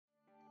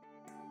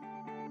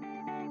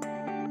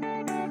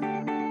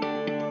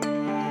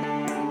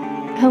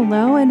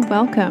Hello and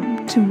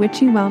welcome to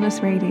Witchy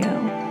Wellness Radio.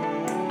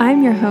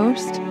 I'm your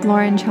host,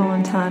 Lauren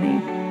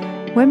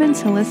Chalantani,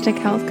 women's holistic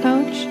health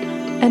coach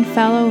and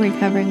fellow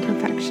recovering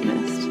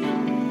perfectionist.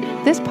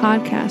 This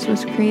podcast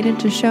was created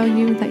to show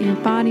you that your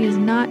body is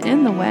not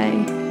in the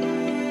way,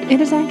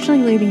 it is actually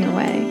leading your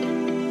way.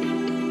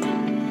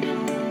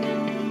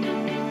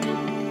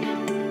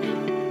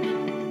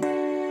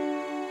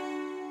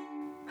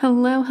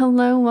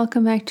 Hello,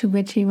 welcome back to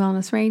Witchy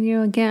Wellness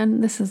Radio.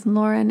 Again, this is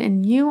Lauren,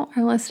 and you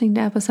are listening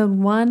to episode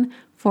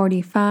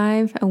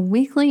 145, a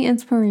weekly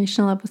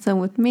inspirational episode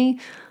with me,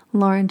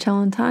 Lauren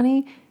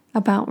Chalantani,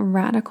 about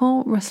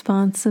radical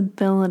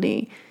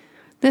responsibility.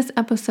 This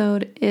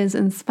episode is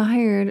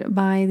inspired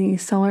by the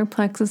solar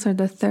plexus, or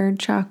the third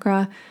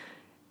chakra,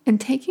 and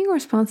taking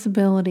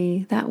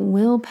responsibility, that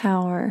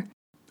willpower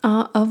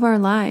of our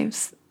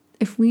lives.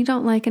 If we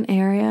don't like an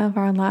area of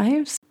our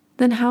lives,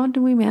 then how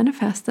do we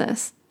manifest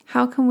this?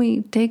 How can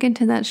we dig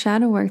into that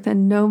shadow work that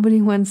nobody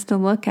wants to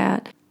look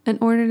at in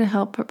order to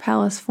help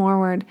propel us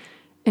forward,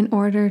 in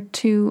order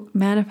to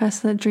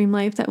manifest the dream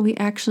life that we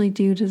actually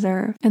do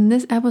deserve? And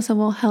this episode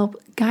will help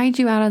guide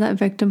you out of that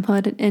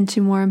victimhood and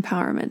into more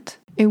empowerment.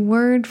 A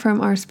word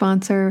from our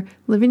sponsor,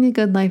 Living a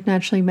Good Life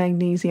Naturally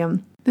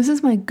Magnesium. This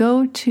is my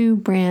go-to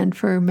brand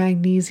for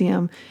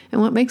magnesium, and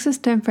what makes this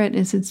different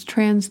is it's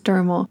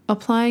transdermal.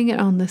 Applying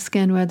it on the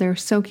skin, whether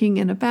soaking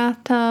in a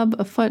bathtub,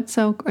 a foot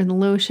soak, or the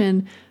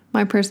lotion.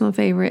 My personal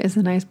favorite is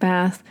a nice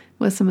bath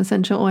with some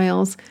essential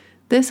oils.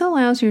 This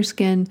allows your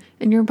skin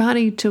and your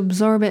body to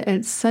absorb it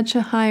at such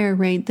a higher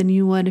rate than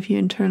you would if you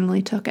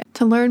internally took it.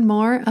 To learn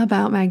more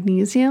about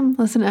magnesium,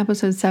 listen to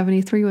episode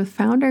 73 with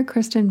founder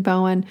Kristen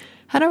Bowen.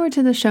 Head over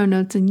to the show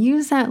notes and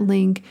use that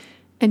link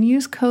and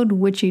use code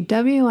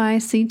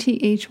WICTCHY,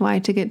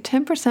 WICTHY, to get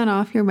 10%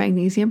 off your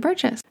magnesium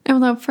purchase. And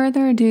without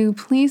further ado,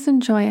 please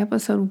enjoy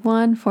episode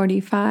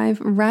 145,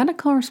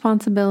 Radical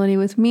Responsibility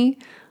with me,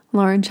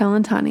 Lauren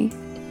Chalantani.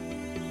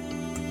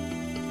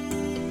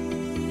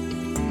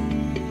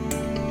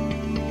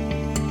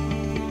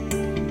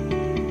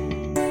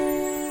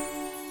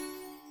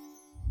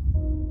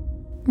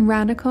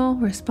 Radical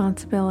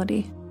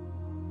responsibility.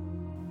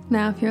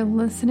 Now, if you're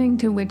listening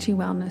to Witchy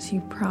Wellness,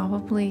 you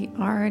probably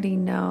already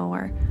know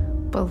or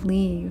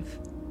believe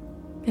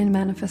in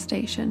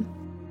manifestation.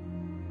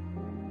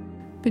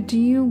 But do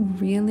you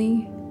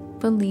really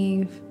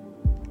believe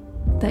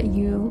that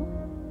you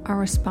are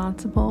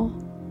responsible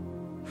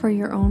for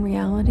your own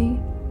reality?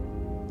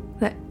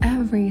 That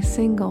every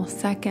single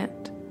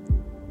second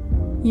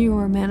you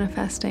are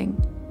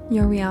manifesting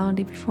your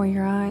reality before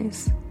your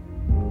eyes?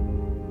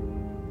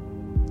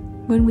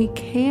 When we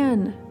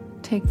can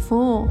take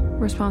full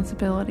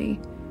responsibility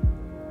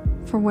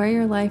for where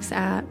your life's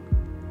at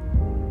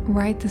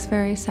right this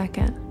very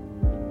second,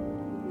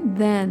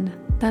 then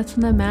that's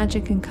when the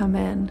magic can come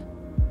in.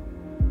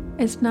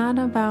 It's not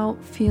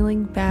about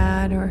feeling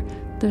bad or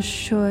the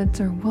shoulds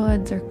or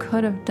woulds or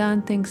could have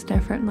done things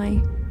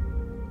differently.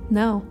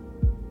 No,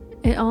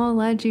 it all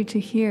led you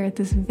to here at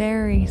this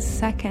very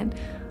second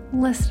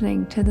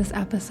listening to this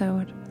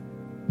episode,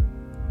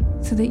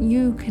 so that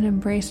you can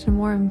embrace a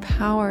more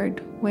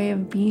empowered way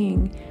of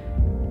being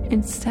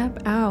and step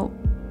out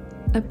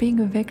of being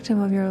a victim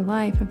of your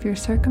life, of your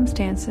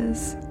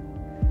circumstances,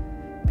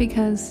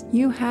 because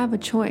you have a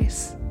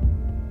choice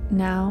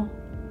now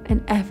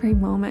and every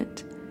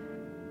moment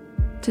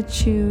to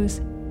choose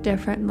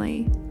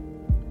differently.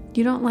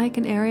 You don't like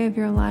an area of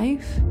your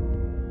life?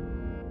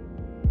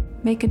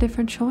 Make a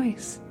different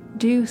choice.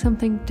 Do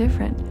something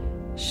different.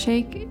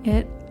 Shake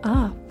it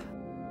up.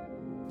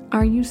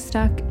 Are you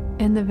stuck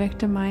in the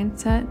victim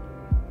mindset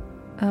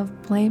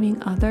of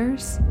blaming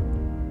others,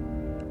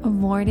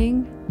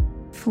 avoiding,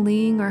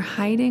 fleeing, or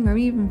hiding, or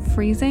even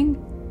freezing?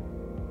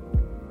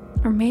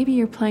 Or maybe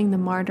you're playing the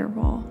martyr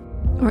role,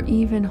 or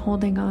even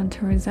holding on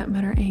to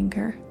resentment or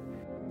anger.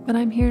 But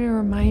I'm here to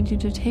remind you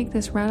to take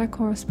this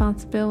radical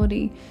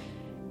responsibility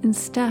and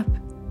step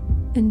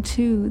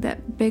into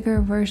that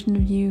bigger version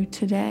of you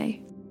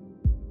today,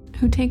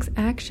 who takes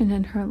action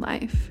in her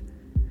life,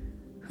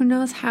 who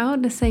knows how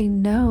to say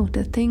no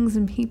to things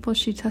and people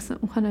she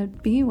doesn't want to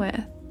be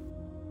with,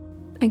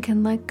 and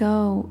can let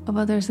go of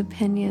others'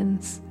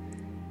 opinions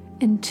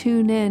and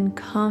tune in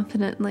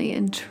confidently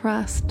and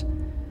trust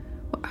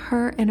what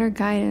her inner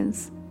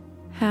guidance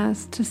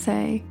has to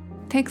say.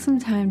 Take some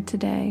time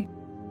today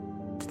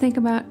to think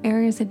about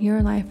areas in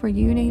your life where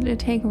you need to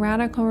take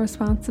radical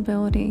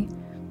responsibility,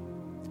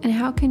 and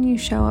how can you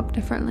show up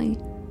differently?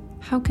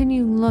 How can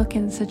you look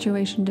at the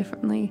situation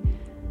differently?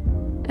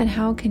 And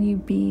how can you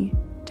be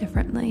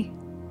differently?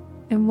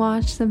 And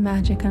watch the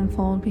magic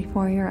unfold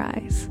before your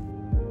eyes.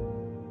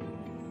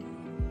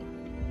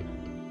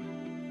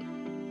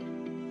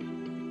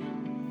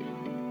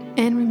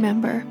 And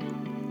remember,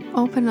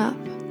 open up,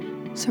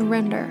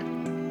 surrender,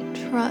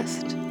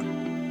 trust,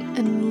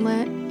 and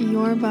let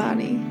your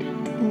body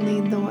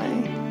lead the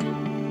way.